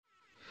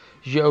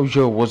Yo,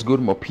 what's good,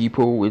 my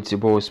people? It's your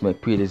boy Smack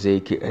Peters,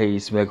 aka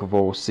Smack of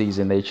all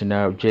season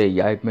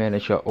HNRJ. I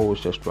manage your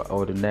host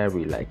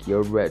extraordinary, like you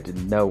already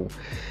know.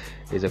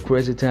 It's a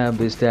crazy time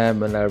this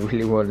time, and I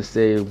really want to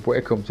say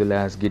welcome to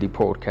Last Giddy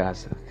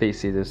Podcast.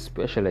 This is a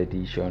special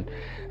edition,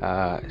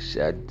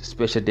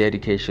 special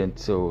dedication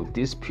to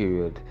this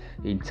period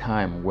in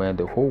time when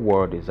the whole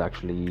world is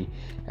actually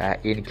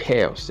in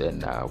chaos,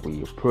 and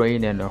we're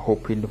praying and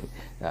hoping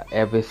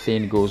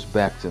everything goes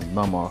back to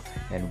normal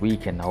and we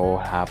can all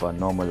have our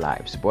normal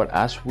lives. But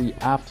as we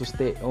have to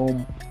stay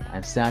home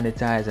and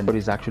sanitize, and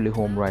nobody's actually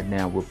home right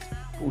now, we're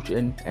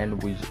pushing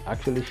and we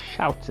actually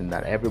shouting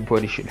that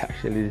everybody should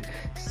actually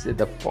sit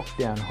the fuck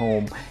down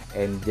home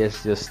and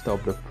just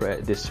stop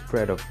the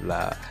spread of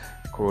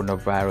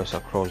coronavirus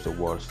across the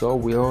world. So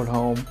we're all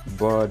home,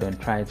 bored, and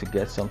trying to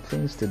get some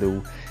things to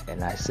do.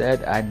 And I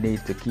said I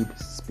need to keep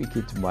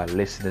speaking to my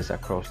listeners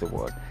across the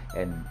world,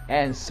 and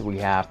hence we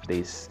have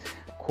this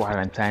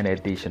quarantine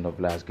edition of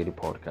Last Giddy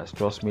Podcast.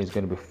 Trust me, it's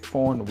going to be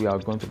fun. We are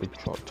going to be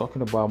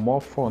talking about more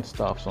fun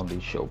stuffs on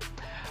this show.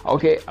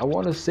 Okay, I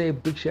want to say a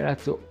big shout out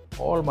to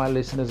all my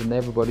listeners and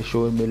everybody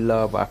showing me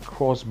love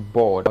across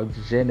board.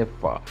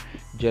 Jennifer,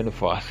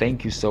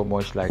 thank you so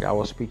much. Like, I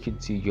was speaking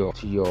to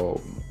your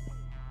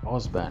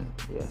husband.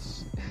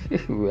 Yes,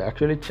 we were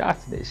actually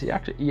chatting.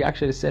 He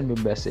actually sent me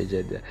a message,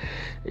 and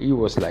he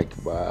was like,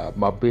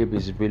 my baby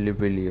is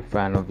really a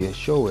fan of your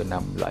show. And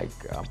I'm like,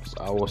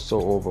 I was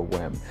so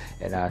overwhelmed,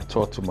 and I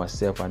thought to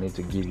myself, I need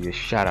to give you a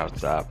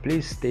shout out.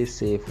 Please stay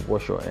safe,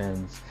 wash your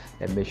hands,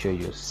 and make sure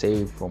you're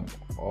safe from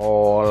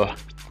all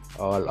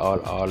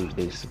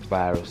this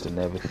virus and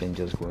everything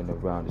just going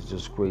around. It's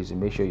just crazy.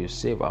 Make sure you're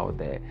safe out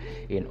there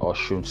in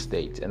Osun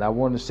State. And I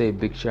want to say a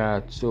big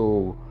shout out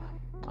to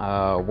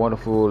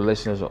wonderful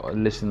listeners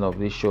of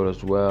this show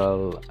as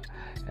well.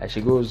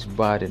 She goes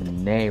by the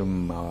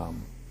name,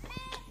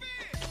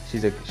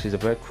 she's a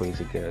very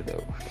crazy girl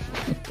though.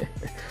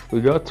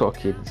 We got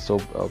talking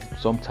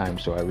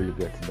sometimes, so I really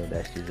get to know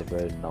that she's a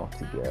very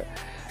naughty girl.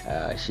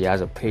 She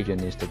has a page on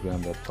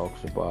Instagram that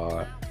talks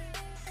about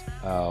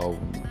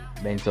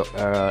mental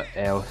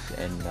health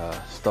and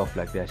stuff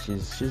like that.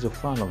 She's a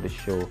fan of the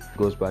show.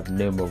 Goes by the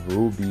name of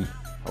Ruby.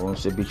 I want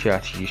to say big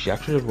shout. She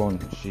actually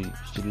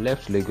she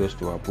left Lagos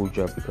to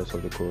Abuja because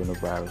of the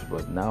coronavirus,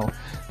 but now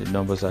the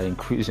numbers are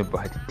increasing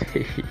by the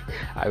day.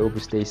 I hope you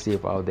stay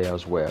safe out there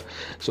as well.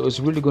 So it's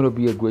really going to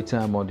be a great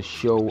time on the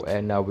show,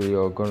 and now we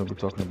are going to be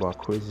talking about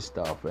crazy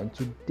stuff. And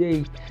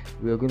today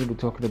we are going to be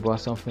talking about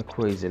something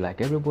crazy.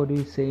 Like, everybody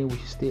is saying we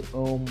should stay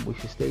home, we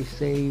should stay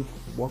safe,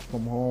 work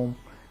from home.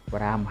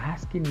 But I'm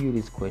asking you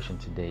this question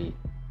today: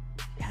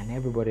 can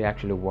everybody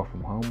actually work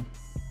from home?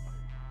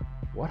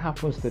 What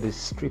happens to the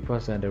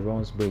strippers and the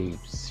runs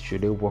babes? Should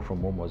they work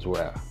from home as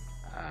well?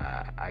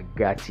 I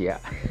got ya.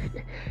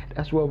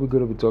 That's what we're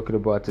going to be talking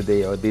about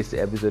today on this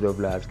episode of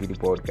Last Giddy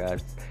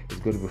Podcast. It's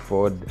going to be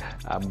fun.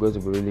 I'm going to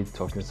be really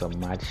talking some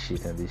mad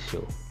shit on this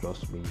show.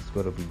 Trust me, it's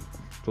going to be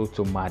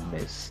total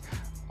madness.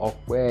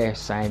 Where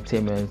Science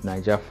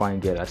Niger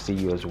Fine Girl, I see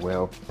you as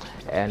well.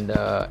 And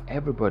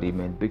everybody,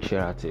 man, big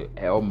shout out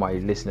to all my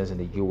listeners in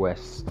the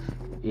US,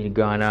 in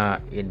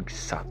Ghana, in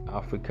South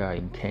Africa,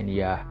 in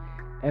Kenya,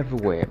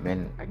 everywhere,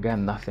 man. I got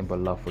nothing but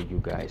love for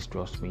you guys,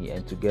 trust me.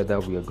 And together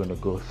we are going to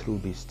go through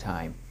this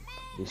trying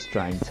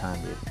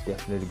time. We're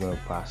definitely going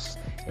to pass,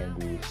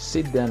 and we'll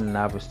sit down and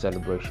have a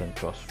celebration,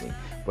 trust me.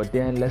 But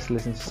then let's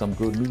listen to some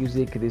good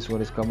music. This one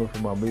is coming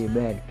from our main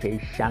man K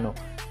Shano,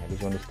 and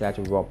this one is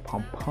started with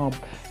Pump.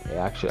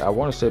 Actually, I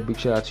want to say a big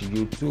shout out to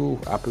you too.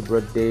 Happy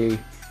birthday,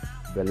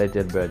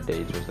 belated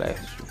birthday. It was like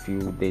a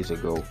few days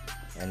ago,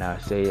 and I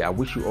say I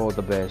wish you all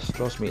the best.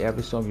 Trust me,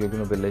 every song you're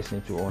going to be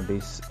listening to on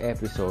this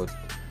episode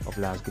of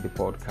Last Giddy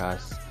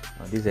Podcast,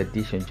 on this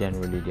edition,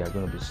 generally they are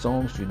going to be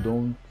songs you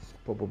don't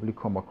probably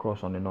come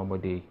across on a normal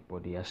day,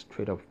 but they are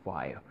straight up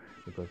fire,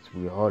 because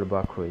we're all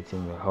about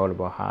creating, we're all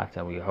about heart,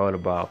 and we're all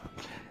about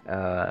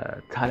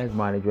talent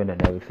management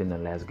and everything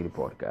on Last Giddy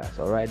Podcast.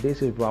 Alright,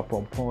 this is Rap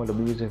on the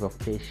music of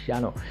K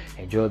Shano.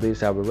 Enjoy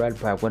this. I'll be right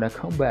back. When I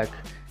come back,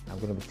 I'm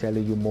going to be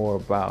telling you more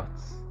about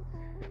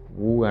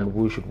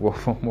who should work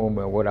from home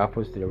and what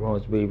happens to the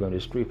runs baby and the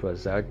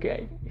strippers.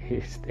 Okay,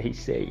 stay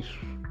safe.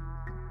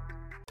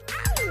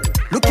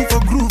 Looking for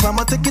groove,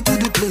 I'ma take it to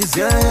the place,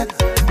 yeah.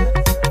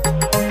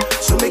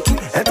 So make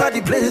it enter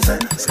the place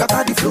and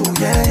scatter the flow,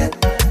 yeah.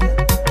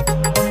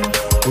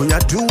 When you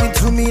do it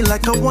to me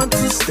like a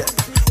 1-2 step,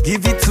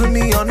 give it to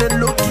me on a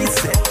low key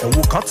set. And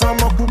we'll cut on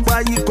my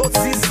kupa, you go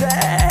see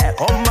set.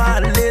 On my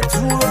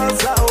little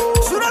rosa, oh.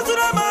 Sura,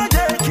 my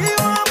day,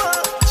 Kiwama.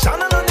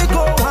 Shana no ni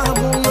go,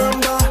 wamu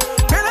number.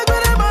 Bele,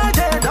 my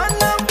day, dan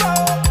number.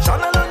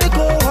 Shana no ni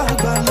go,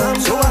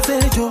 wamu. So I say,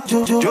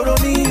 Joro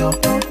mio,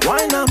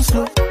 wine I'm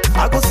slow.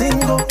 I go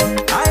single,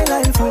 I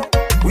like for.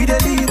 We the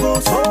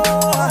levo, so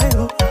I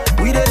know.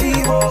 We the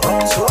levo,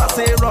 so I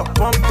say rock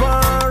pumpa.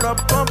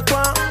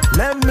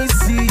 Let me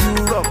see you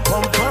rock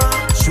pumpa.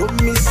 Show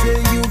me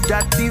say you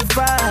got the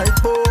vibe,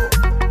 oh.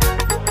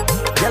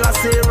 Girl, I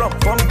say rock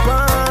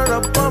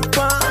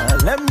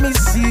pumpa. Let me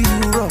see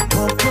you rock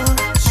pumpa.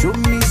 Show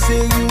me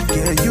say you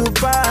get you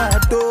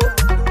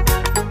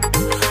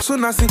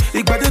soon as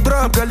it got the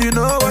drop, girl, you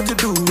know what to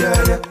do,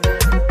 yeah.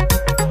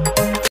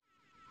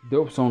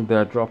 Dope song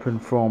they're dropping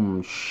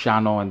from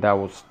Shano, and that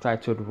was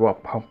titled Raw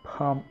Pum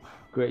Pum.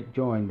 Great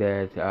joint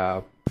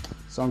that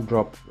song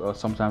dropped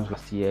sometimes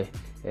last year,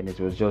 and it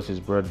was just his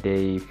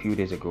birthday a few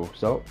days ago.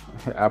 So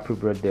happy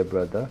birthday,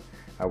 brother.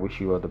 I wish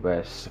you all the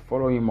best.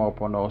 Follow him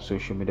up on all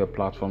social media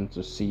platforms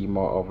to see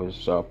more of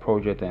his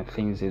project and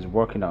things he's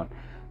working on.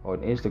 On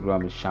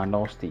Instagram is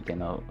Shanostic,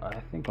 and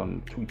I think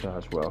on Twitter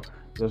as well.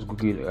 Just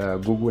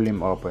Google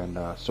him up and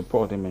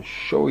support him and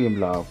show him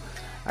love.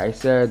 I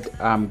said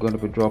I'm going to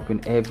be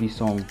dropping every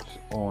song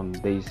on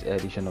this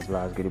edition of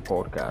Last Giddy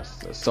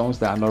Podcast. Songs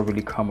that are not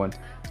really common,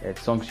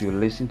 songs you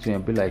listen to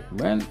and be like,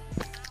 man,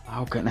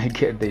 how can I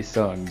get this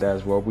song?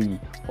 That's what we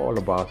all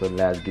about on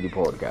Last Giddy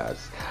Podcast.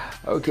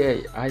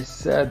 Okay, I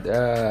said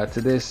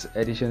today's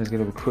edition is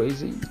going to be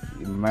crazy,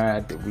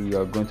 mad. We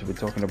are going to be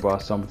talking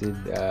about something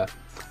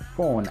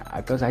fun,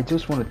 because I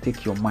just want to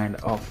take your mind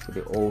off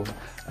the old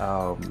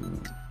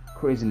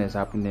craziness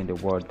happening in the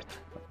world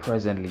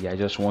presently. I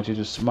just want you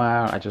to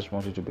smile, I just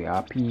want you to be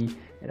happy,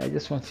 and I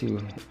just want you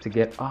to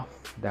get off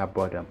that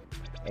bottom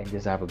and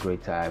just have a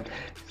great time.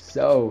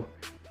 So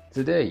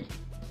today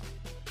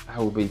I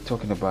will be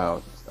talking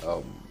about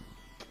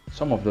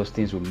some of those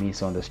things we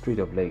miss on the street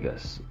of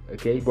Lagos.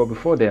 Okay, but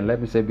before then,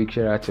 let me say big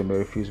shout out to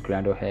Maryfuse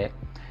Grando Hair.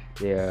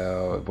 They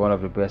are one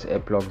of the best hair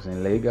plugs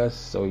in Lagos.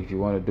 So if you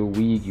want to do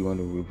wig, you want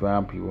to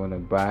revamp, you want to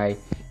buy,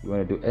 you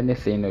want to do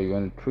anything, or you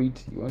want to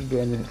treat, you want to do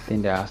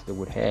anything that has to do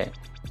with hair,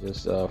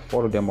 just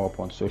follow them up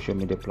on social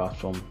media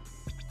platform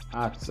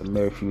at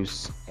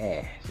Maryfuse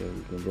Hair. So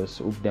you can just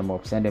hook them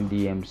up, send them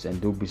DMs, and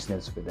do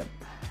business with them.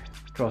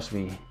 Trust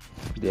me,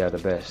 they are the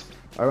best.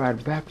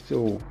 Alright, back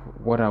to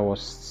what I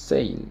was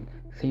saying.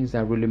 Things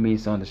that really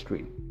miss on the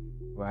street,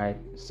 right?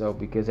 So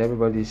because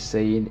everybody's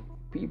saying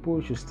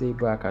people should stay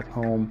back at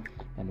home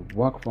and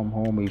work from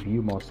home if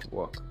you must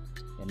work,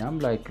 and I'm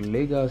like,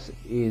 Lagos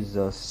is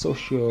a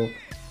social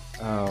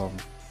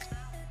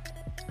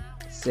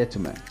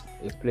settlement,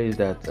 a place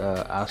that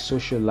our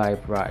social life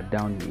right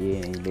down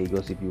here in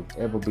Lagos. If you've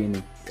ever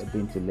been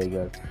to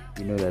Lagos,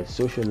 you know that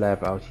social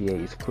life out here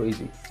is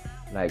crazy.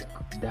 Like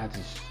that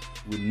is,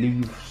 we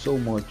live so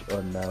much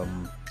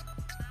on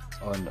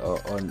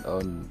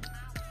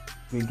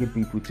bringing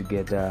people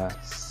together,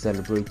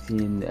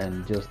 celebrating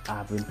and just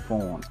having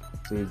fun,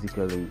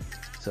 basically.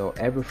 So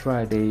every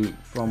Friday,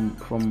 from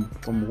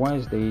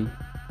Wednesday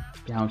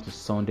down to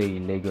Sunday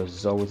in Lagos,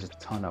 is always a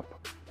turn up.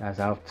 That's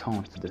how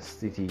turned the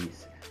city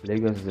is.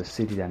 Lagos is a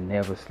city that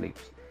never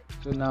sleeps.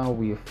 So now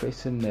we are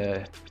facing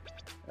a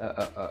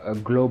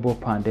global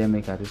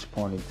pandemic at this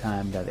point in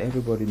time that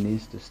everybody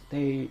needs to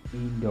stay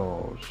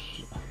indoors.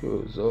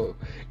 So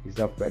it's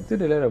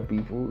affecting a lot of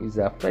people, it's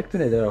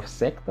affecting a lot of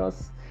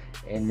sectors,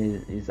 and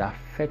is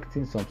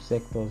affecting some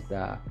sectors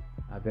that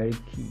are very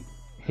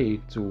key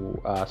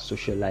to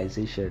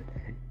socialization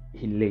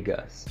in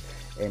Lagos.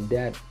 And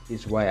that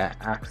is why I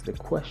asked the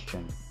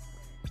question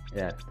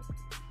that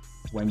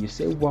when you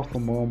say work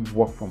from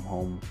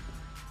home,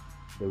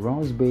 the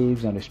runs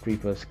babes and the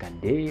strippers, can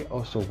they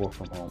also work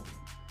from home?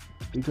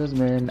 Because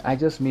man, I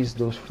just miss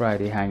those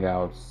Friday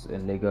hangouts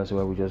in Lagos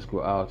where we just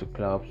go out to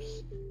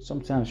clubs,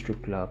 sometimes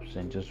strip clubs,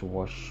 and just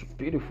watch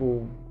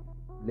beautiful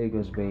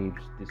Lagos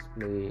babes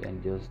display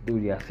and just do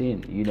their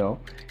thing, you know.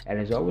 And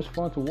it's always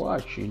fun to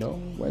watch, you know.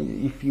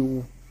 If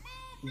you've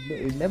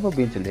never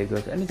been to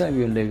Lagos, anytime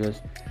you're in Lagos,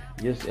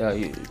 just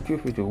feel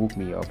free to hook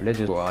me up. Let's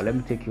just go out. Let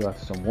me take you out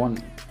to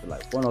one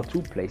or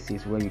two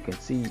places where you can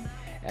see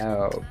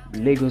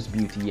Lagos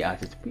beauty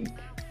at its peak.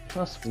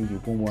 Trust me, you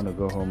won't want to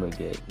go home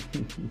again.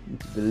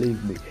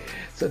 Believe me.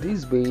 So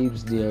these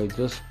babes, they are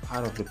just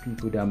part of the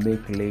people that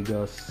make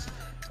Lagos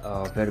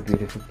a very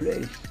beautiful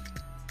place.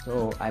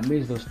 So I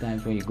miss those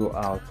times when you go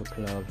out to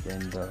clubs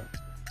and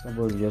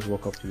somebody just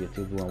walk up to your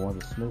table and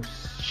want to smoke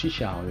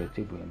shisha on your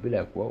table and be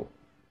like, whoa,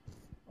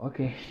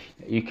 okay,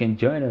 you can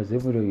join us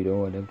even though you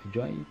don't want them to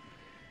join you.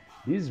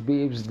 These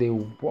babes, they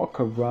walk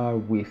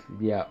around with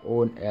their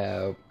own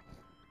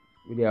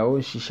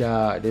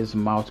shisha, this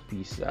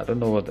mouthpiece. I don't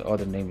know what the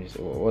other name is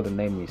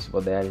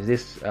but there is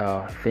this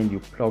thing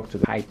you plug to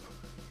the pipe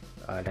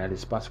that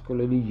is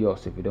particularly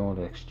yours if you don't want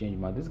to exchange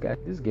money.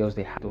 These girls,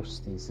 they have those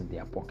things in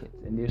their pocket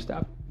and they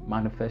start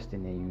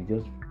manifesting, and you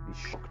just be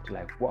shocked,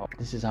 like, wow,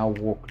 this is how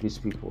woke these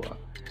people are.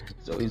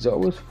 So it's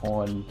always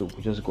fun to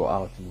just go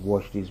out and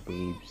watch these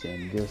babes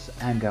and just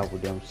hang out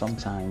with them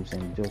sometimes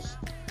and just,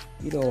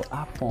 you know,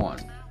 have fun.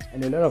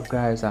 And a lot of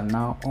guys are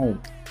now home.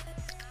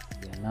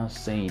 They're now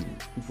saying,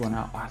 people are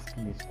now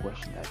asking this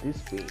question, that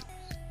these babes,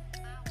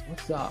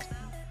 what's up?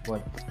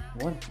 But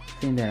one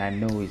thing that I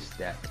know is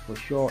that for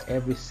sure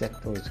every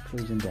sector is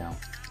closing down,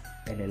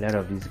 and a lot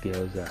of these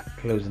girls are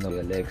closing up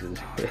their legs as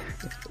well.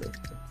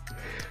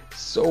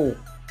 So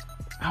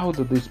how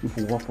do these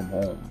people work from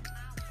home?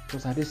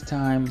 Because at this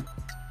time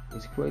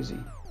it's crazy.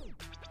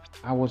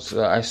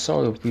 I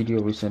saw a video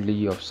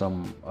recently of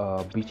some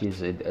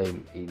beaches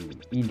in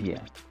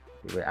India.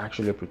 They were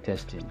actually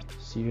protesting,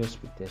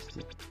 seriously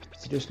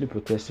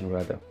protesting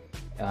rather.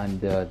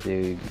 and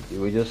they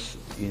were just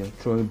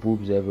throwing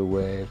boobs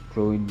everywhere,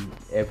 throwing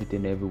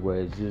everything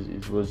everywhere.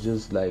 It was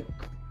just like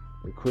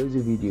a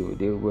crazy video.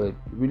 They were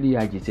really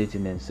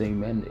agitating and saying,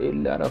 man, a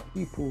lot of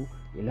people,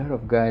 a lot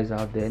of guys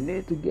out there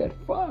need to get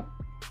fucked.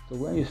 So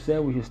when you say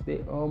we should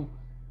stay home,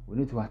 we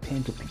need to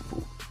attend to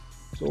people.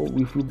 So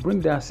if you bring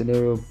that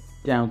scenario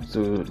down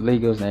to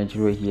Lagos,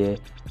 Nigeria here,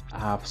 I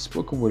have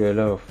spoken with a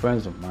lot of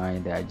friends of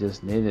mine that I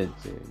just needed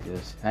to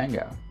just hang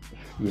out,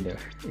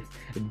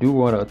 do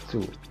one or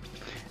two.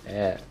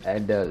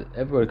 And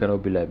everybody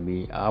cannot be like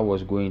me. I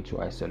was going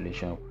to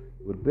isolation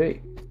with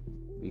Bay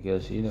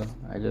because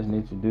I just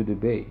need to do the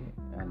Bay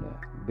and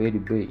Bay the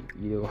Bay,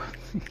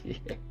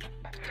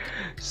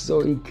 So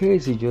in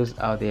case you're just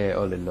out there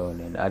all alone,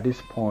 and at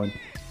this point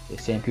they're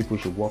saying people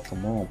should work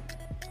from home.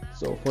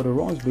 So for the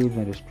runs babes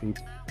and the street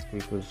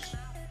papers,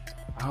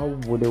 how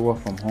would they work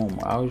from home?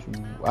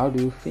 How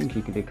do you think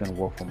they can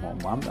work from home?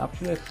 I'm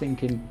actually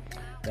thinking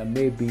that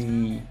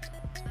maybe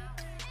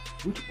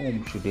which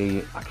home should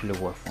they actually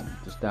work from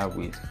to start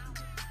with?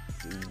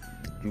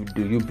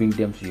 Do you bring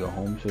them to your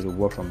home so they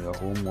work from your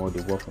home, or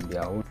they work from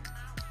their home?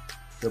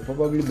 They'll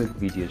probably make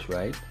videos,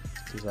 right?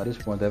 Because at this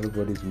point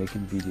everybody's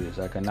making videos.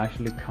 I can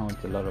actually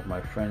count a lot of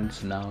my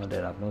friends now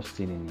that I've not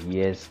seen in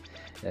years,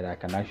 that I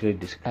can actually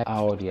describe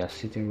how their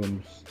sitting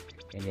rooms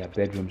and their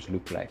bedrooms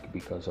look like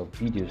because of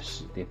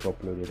videos they've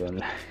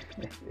uploaded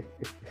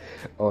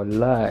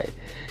online.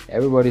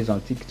 Everybody's on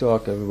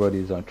TikTok,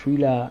 everybody's on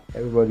Twitter,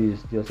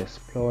 everybody's just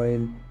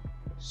exploring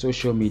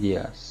social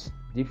medias,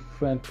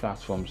 different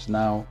platforms.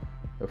 Now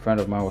a friend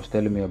of mine was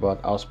telling me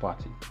about House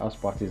Party. House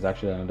Party is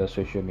actually another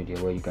social media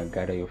where you can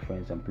gather your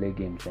friends and play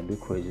games and do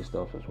crazy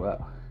stuff as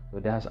well. So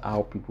that's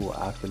how people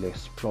are actually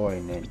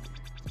exploring and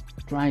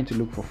trying to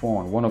look for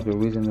fun. One of the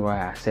reasons why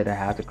I said I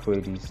had to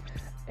create this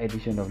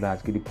edition of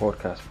Let's Get It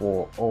podcast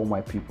for all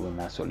my people in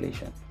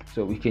isolation,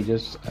 so we can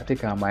just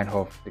take our mind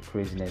off the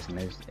craziness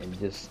and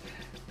just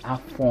have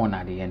fun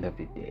at the end of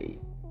the day.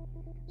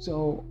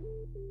 So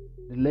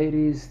the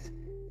ladies,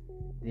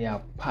 they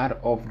are part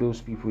of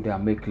those people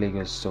that make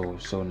Lagos so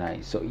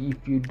nice. So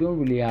if you don't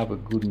really have a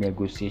good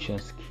negotiation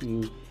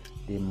skill,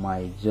 they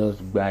might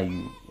just buy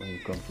you when you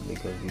come to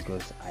Lagos,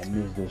 because I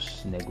miss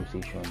those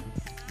negotiations.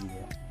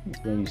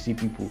 When you see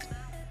people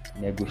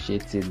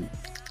negotiating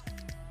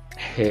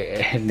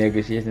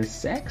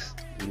sex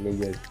in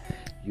Lagos,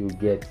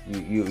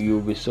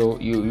 you'll be so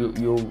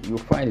you'll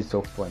find it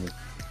so funny,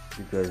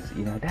 because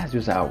that's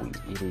just how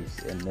it is.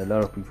 And a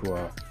lot of people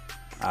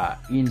are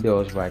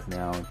indoors right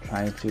now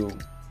trying to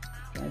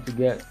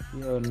get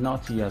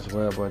naughty as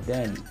well, but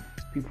then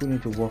people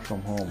need to work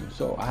from home.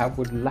 So I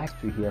would like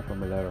to hear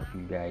from a lot of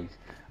you guys.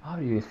 How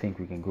do you think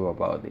we can go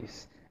about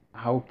this?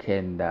 How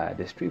can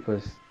the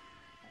strippers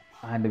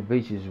and the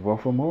bitches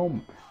work from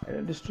home?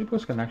 The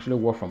strippers can actually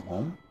work from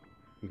home.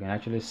 You can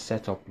actually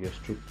set up your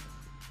strip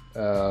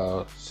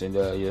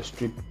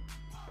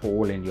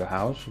pole in your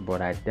house,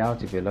 but I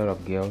doubt if a lot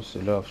of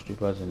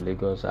strippers in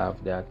Lagos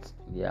have that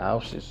in their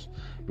houses,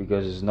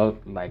 because it's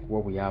not like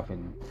what we have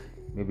in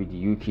maybe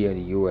the UK or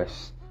the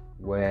US,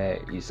 where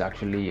it's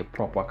actually a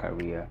proper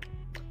career.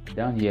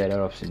 Down here, a lot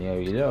of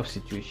scenarios, a lot of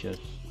situations,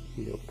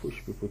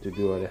 push people to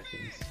do other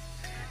things,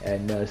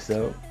 and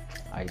so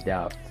I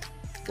doubt.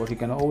 But you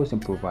can always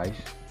improvise.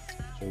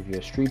 So if you're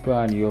a stripper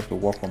and you have to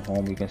work from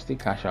home, you can still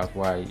cash out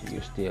while you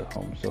stay at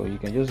home. So you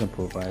can just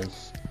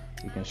improvise.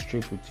 You can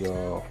strip with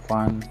your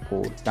fan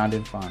pole,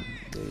 standing fan,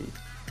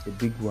 the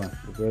big one,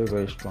 the very,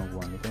 very strong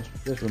one. You can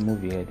just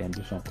remove your head and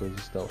do some crazy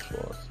stuff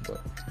for us.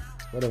 But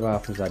whatever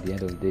happens at the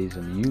end of the day is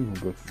on you,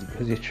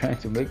 because you're trying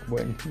to make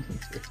money.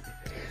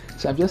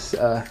 So I'm just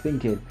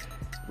thinking,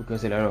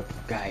 because a lot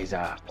of guys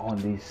are on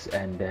this,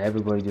 and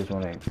everybody just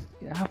want to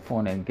have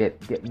fun and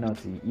get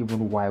naughty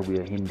even while we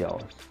are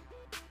indoors.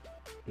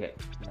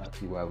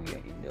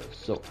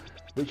 So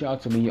reach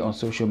out to me on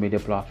social media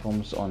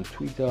platforms, on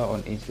Twitter,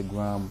 on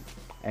Instagram,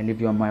 and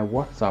if you're on my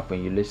WhatsApp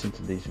and you listen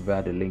to this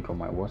via the link on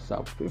my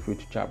WhatsApp, feel free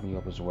to chat me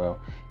up as well,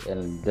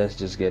 and let's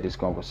just get this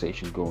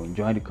conversation going.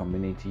 Join the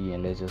community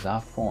and let's just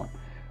have fun.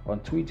 On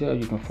Twitter,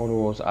 you can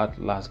follow us at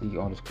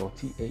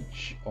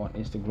 @lastgiddy_th, on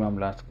Instagram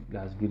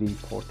lastgiddy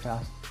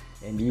podcast,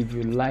 and if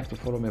you'd like to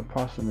follow me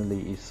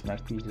personally, it's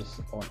Mac Peters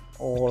on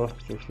all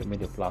social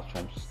media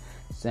platforms.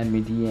 Send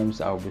me DMs.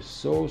 I'll be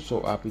so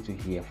happy to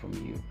hear from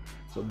you.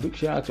 So big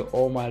shout out to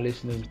all my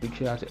listeners. Big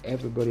shout out to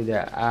everybody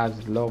that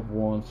has loved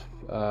ones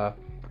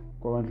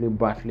currently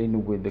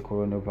battling with the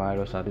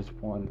coronavirus at this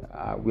point.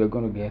 We're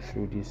going to get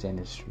through this, and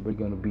it's really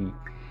going to be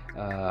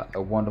a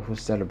wonderful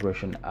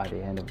celebration at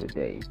the end of the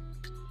day.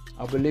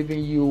 I'll be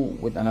leaving you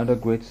with another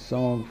great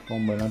song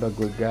from another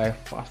good guy,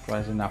 fast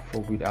rising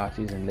Afrobeat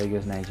artist in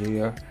Lagos,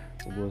 Nigeria,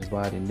 who goes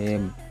by the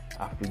name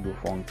Afrigo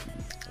Funky.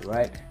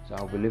 Alright, so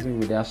I'll be leaving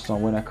with that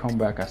song. When I come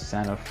back, I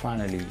sign off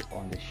finally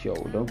on the show.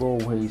 Don't go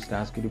away. It's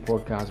Let's Get It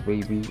podcast,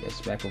 baby.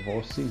 Expect of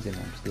all season.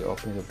 I'm still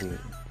up in the building.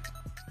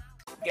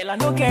 Girl, I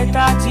no get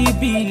 30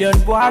 billion,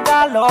 but I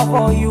got love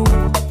for you.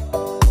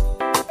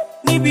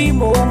 Nibi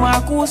mo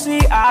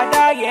makusi, I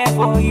die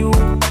for you.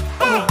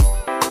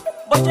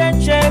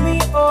 mi,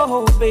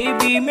 oh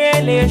baby,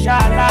 mele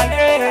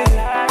shalale.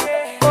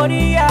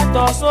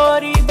 Oriato,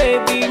 sorry,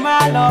 baby,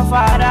 my love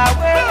far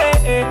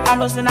away. I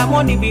know say na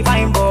money be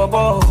fine,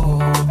 bobo.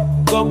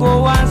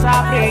 Go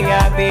answer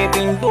prayer,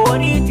 baby,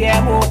 Tori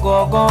temo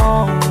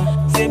go.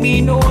 Say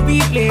me no be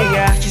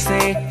player. She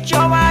say,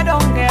 Joa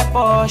don't get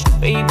posh,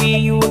 baby,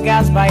 you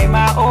gas by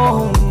my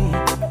own.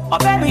 Oh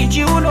baby,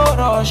 you no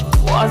rush.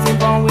 Wasn't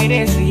born with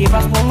a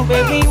silver spoon,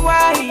 baby,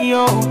 why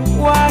yo?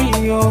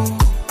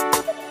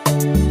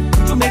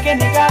 To make a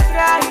nigga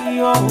cry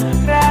yo.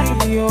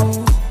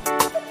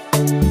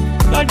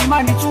 Not the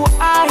money to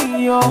I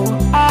yo.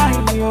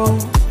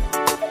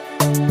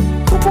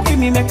 Kuku give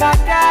me make a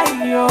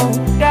die yo.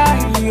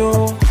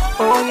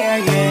 Oh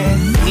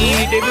yeah.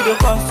 Need the video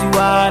cost you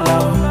all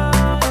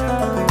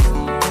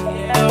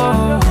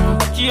oh,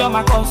 Gio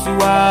my cost you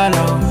all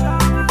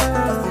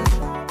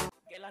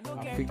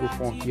Figo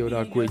Funky with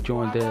that great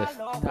joint there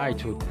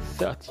titled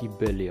 30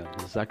 billion.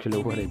 It's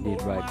actually what I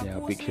need right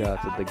now. Big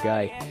shout out to the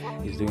guy,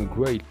 he's doing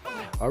great.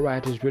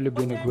 Alright, it's really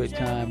been a great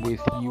time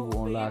with you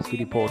on Last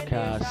Goodie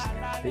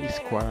Podcast. This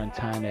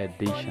quarantine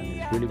edition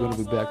is really going to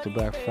be back to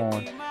back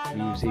fun,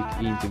 music,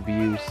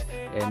 interviews,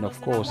 and of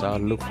course I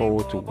look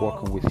forward to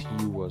working with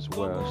you as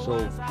well.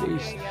 So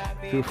please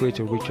feel free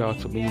to reach out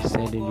to me,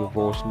 send in your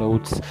voice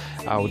notes.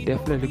 I'm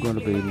definitely going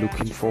to be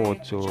looking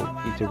forward to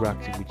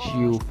interacting with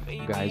you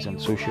guys on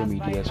social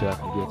media so I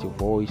can get your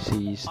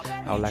voices.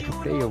 I would like to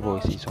play your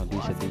voices on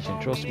this edition.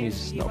 Trust me,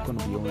 it's not going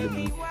to be only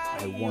me.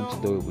 I want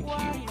to do it with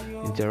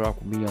you.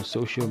 Interact with me on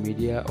social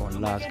media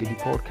on Last Goodie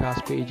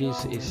Podcast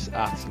pages. It's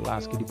at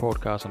Last Goodie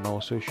Podcast on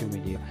all social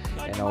media,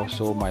 and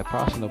also my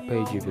personal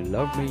page. If you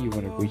love me, you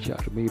want to reach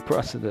out to me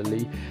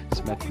personally,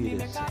 Smack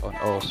Peters on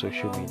all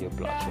social media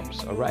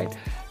platforms. Alright,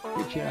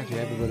 reaching out to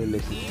everybody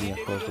listening to me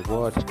across the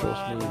world.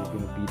 Trust me, we're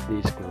going to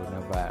beat this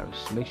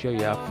coronavirus. Make sure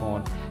you have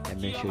fun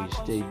and make sure you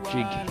stay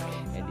jiggy.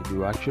 And if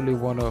you actually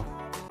want to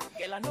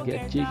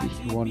get jiggy,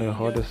 you want to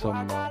order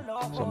some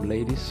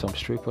ladies, some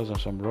strippers, or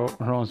some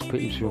runs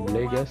babes from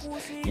Lagos,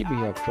 hit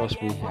me up.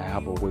 Trust me, I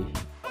have a way.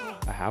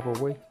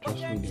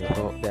 Trust me,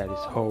 that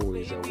is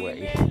always a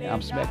way.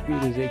 I'm Smack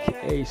Peters,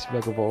 aka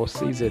Smack of all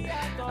season.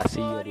 I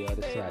see you on the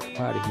other side.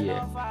 I'm out of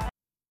here.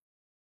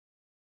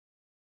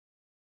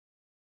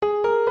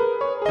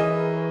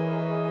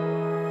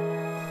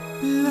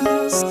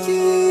 Last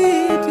Goodie.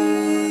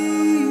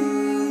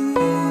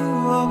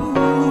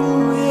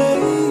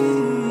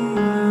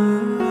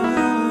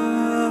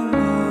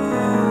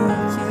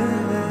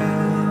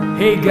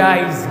 Hey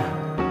guys,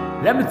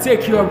 let me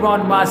take you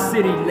around my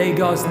city,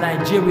 Lagos,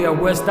 Nigeria,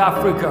 West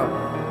Africa.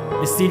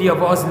 The city of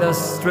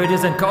hustlers,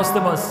 traders and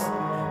customers.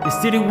 The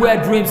city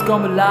where dreams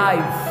come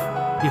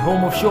alive. The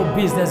home of show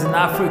business in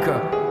Africa.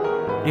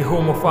 The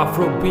home of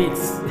Afro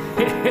beats.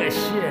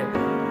 Shit.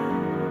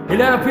 A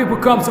lot of people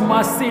come to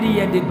my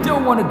city and they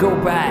don't want to go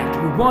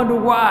back. We wonder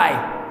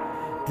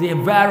why. The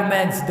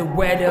environment, the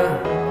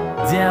weather,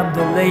 damn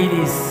the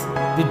ladies,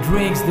 the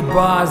drinks, the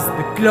bars,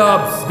 the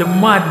clubs, the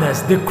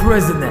madness, the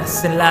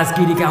craziness. And Last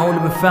Goodie can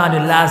only be found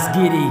in Last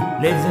Goodie.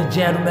 Ladies and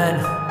gentlemen,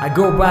 I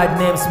go by the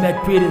name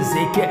Smack Peters,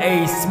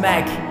 aka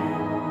Smack,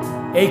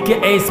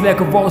 aka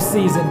Smack of all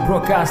season,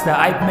 broadcaster,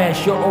 hype man,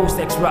 show host,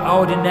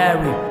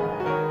 extraordinary.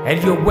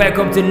 And you're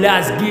welcome to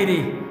Last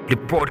Goodie, the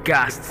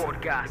podcast.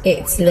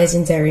 It's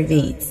Legendary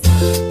Beats.